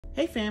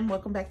Hey fam,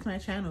 welcome back to my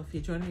channel. If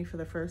you're joining me for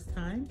the first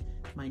time,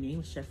 my name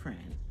is Chef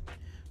Fran.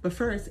 But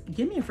first,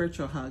 give me a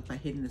virtual hug by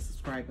hitting the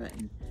subscribe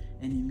button,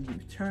 and in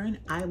return,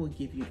 I will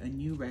give you a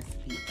new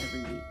recipe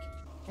every week.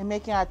 In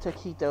making our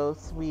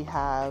taquitos, we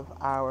have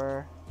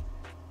our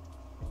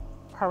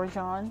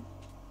Parmesan,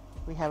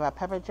 we have our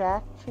pepper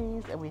jack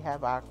cheese, and we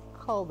have our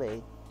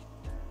Kobe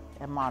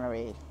and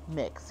Monterey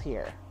mix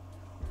here,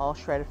 all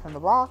shredded from the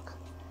block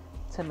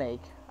to make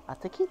our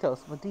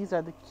taquitos. But these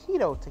are the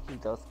Keto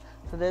Taquitos,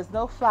 so there's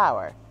no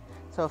flour.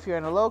 So if you're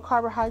in a low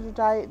carbohydrate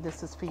diet,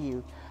 this is for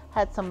you.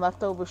 Had some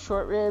leftover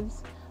short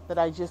ribs that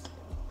I just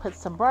put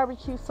some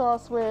barbecue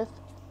sauce with,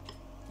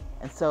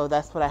 and so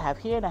that's what I have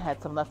here. And I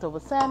had some leftover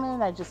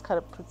salmon. I just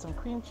put some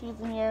cream cheese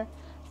in here,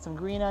 some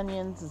green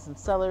onions and some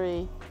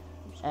celery,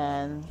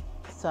 and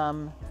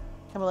some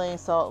Himalayan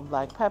salt and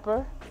black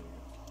pepper.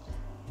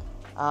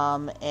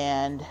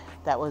 And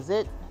that was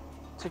it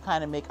to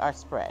kind of make our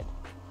spread.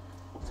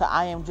 So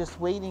I am just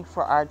waiting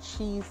for our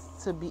cheese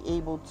to be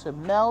able to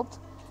melt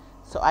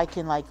so I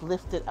can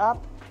lift it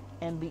up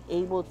and be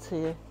able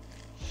to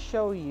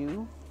show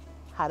you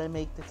how to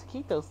make the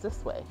taquitos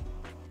this way.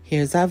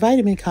 Here's our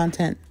vitamin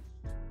content.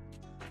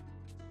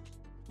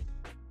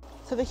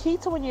 So the key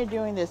to when you're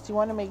doing this, you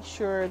want to make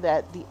sure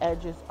that the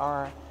edges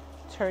are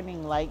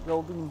turning light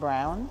golden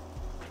brown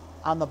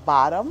on the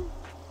bottom.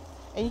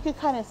 And you can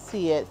kind of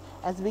see it.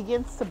 As it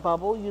begins to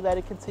bubble, you let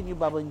it continue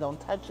bubbling. Don't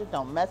touch it,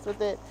 don't mess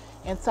with it.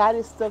 Inside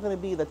is still going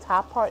to be, the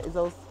top part is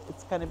those,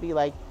 it's going to be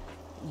like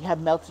you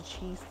have melted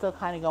cheese still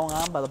kind of going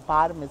on, but the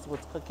bottom is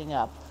what's cooking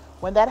up.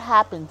 When that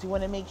happens, you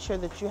want to make sure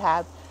that you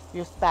have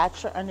your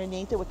spatula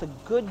underneath it with a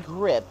good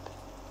grip,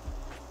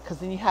 because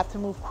then you have to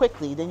move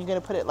quickly. Then you're going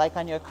to put it like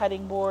on your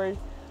cutting board,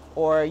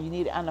 or you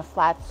need it on a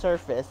flat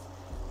surface.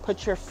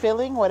 Put your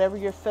filling, whatever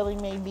your filling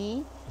may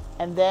be,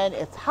 and then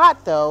it's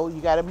hot though,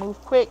 you got to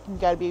move quick, you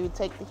got to be able to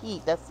take the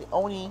heat. That's the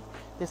only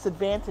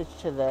disadvantage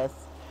to this,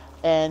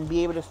 and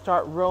be able to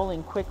start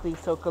rolling quickly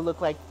so it could look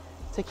like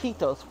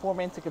taquitos, form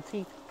into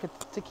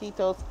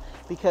taquitos,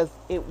 because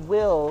it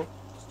will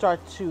start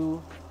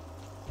to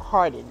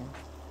harden.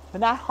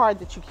 But not hard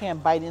that you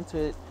can't bite into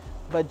it,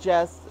 but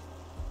just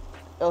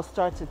it'll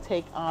start to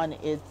take on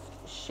its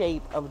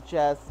shape of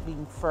just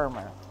being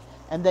firmer.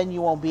 And then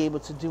you won't be able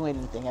to do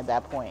anything at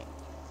that point.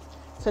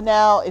 So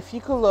now, if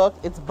you could look,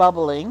 it's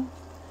bubbling.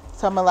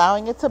 So I'm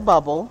allowing it to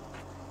bubble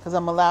because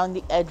I'm allowing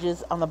the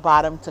edges on the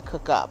bottom to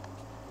cook up.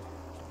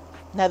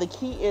 Now the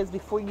key is,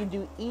 before you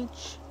do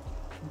each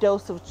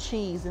dose of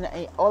cheese, and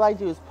all I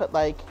do is put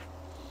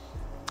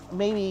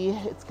maybe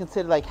it's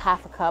considered like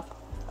half a cup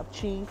of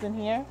cheese in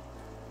here.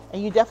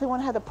 And you definitely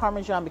want to have the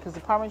Parmesan, because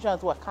the Parmesan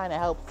is what kind of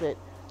helps it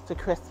to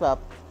crisp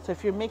up. So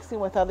if you're mixing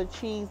with other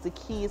cheese, the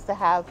key is to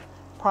have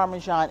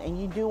Parmesan.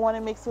 And you do want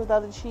to mix with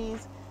other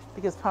cheese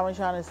because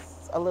Parmesan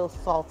is a little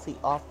salty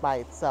off by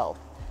itself.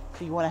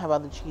 So you want to have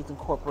other cheese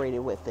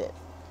incorporated with it.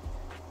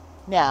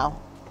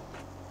 Now,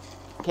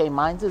 okay,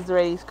 mine's is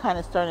already kind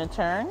of starting to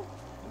turn.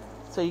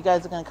 So you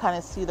guys are going to kind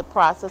of see the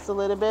process a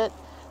little bit.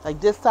 Like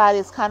this side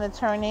is kind of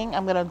turning.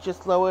 I'm going to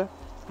just lower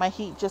my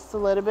heat just a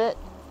little bit.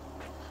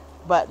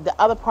 But the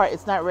other part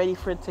is not ready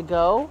for it to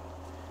go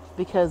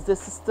because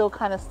this is still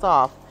kind of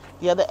soft.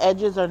 The other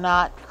edges are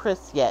not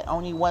crisp yet,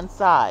 only one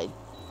side.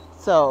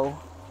 So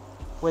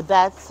with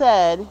that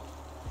said,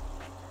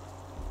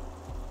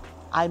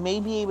 I may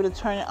be able to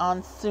turn it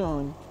on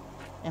soon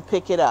and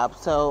pick it up.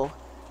 So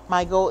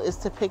my goal is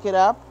to pick it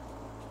up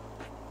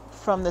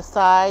from the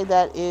side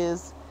that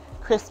is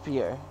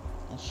crispier.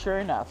 And sure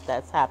enough,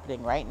 that's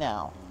happening right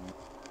now.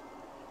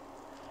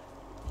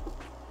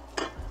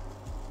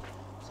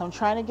 So I'm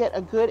trying to get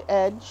a good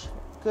edge,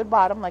 good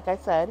bottom, like I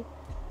said.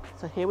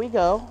 So here we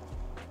go.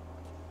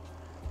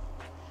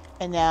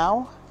 And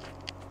now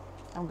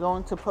I'm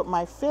going to put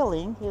my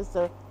filling. Here's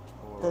the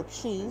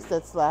cheese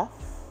that's left.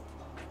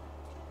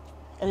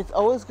 And it's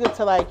always good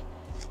to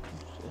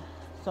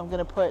so I'm going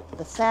to put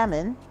the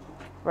salmon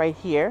right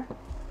here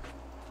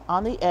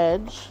on the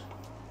edge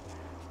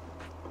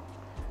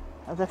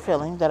of the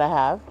filling that I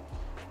have,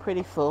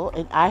 pretty full,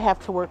 and I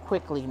have to work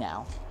quickly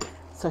now.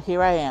 So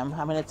here I am.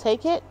 I'm going to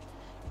take it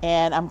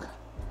and I'm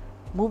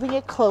moving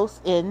it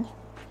close in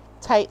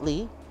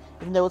tightly,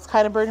 even though it's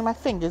kind of burning my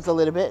fingers a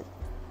little bit,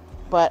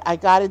 but I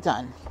got it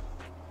done.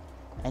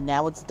 And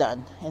now it's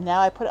done. And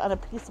now I put it on a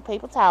piece of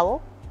paper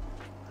towel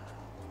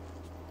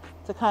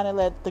to kind of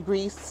let the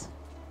grease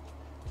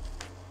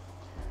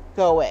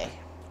go away.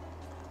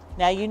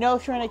 Now, you know,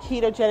 if you're in a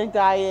ketogenic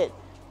diet,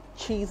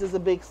 cheese is a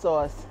big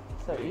sauce.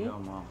 So there you go,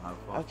 Mom. Have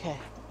fun. Okay,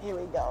 here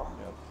we go.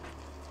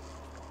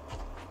 Yep.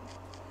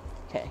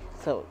 Okay,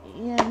 so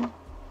Ian,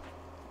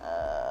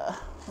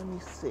 let me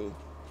see.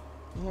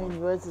 Ian,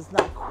 yours is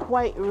not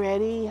quite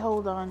ready.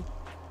 Hold on.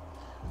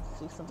 Let's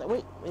see something.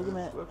 Wait a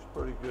minute. Looks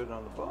pretty good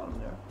on the bottom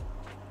there.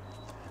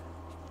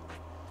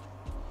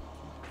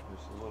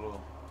 Just a little.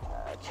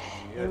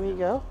 Okay, here we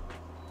go.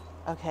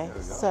 Okay,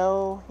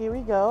 so here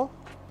we go.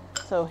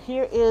 So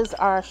here is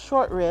our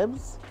short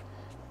ribs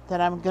that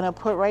I'm gonna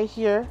put right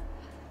here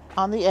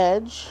on the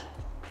edge.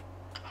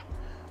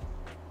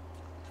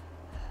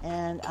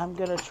 And I'm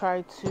gonna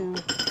try to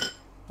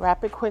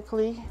wrap it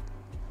quickly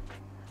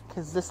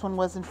because this one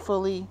wasn't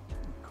fully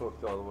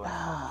Cooked all the way.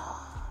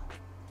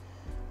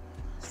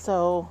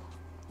 So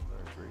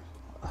Very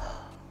greasy.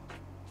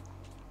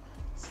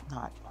 it's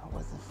not, it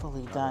wasn't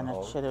fully Not done. gonna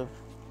I hold. should have.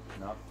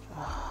 No,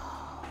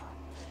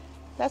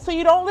 That's why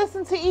you don't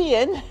listen to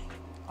Ian.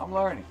 I'm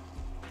learning.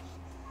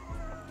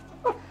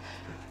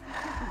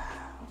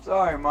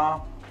 Sorry,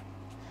 Mom.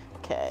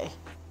 Okay.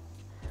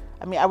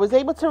 I mean, I was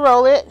able to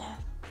roll it,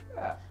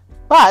 Yeah,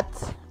 but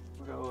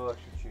we got a little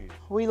extra cheese.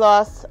 we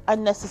lost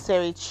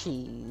unnecessary You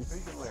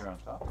cheese. can lay it on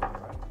top of it,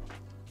 right?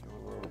 Give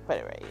it a little, Put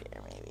it right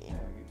here, maybe. yeah,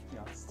 you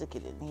know. Stick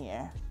it in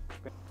here.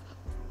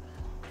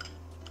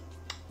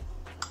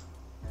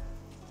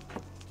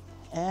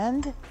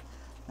 And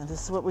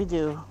this is what we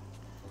do.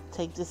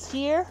 Take this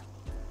here,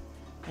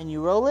 and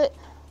you roll it,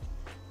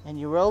 and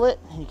you roll it,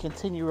 and you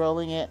continue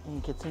rolling it, and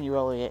you continue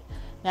rolling it.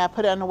 Now I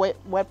put it on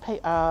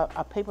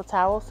a paper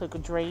towel so it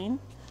could drain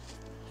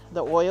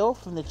the oil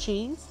from the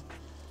cheese.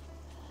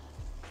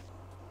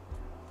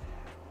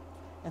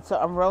 And so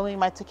I'm rolling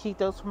my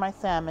taquitos for my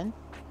salmon.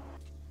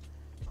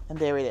 And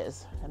there it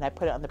is. And I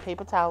put it on the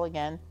paper towel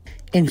again.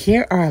 And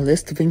here are a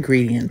list of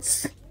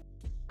ingredients.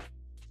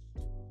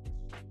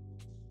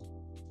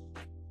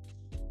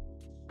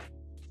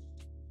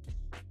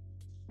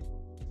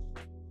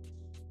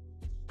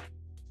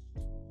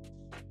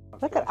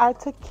 Look at our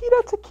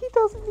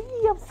taquitos.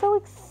 I'm so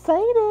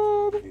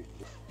excited.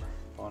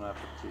 Bon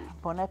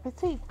appetit. Bon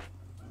appetit.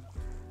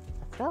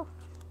 Let's go.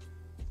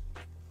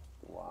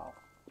 Wow.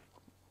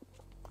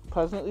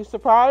 Pleasantly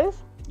surprised.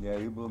 Yeah,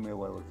 you blew me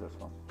away with this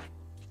one.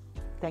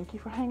 Thank you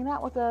for hanging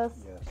out with us.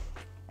 Yes.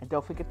 And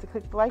don't forget to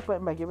click the like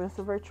button by giving us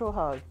a virtual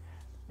hug.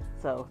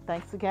 So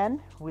thanks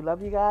again. We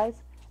love you guys.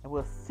 And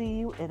we'll see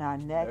you in our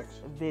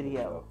next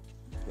video.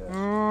 Yes.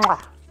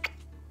 Mwah.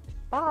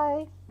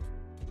 Bye.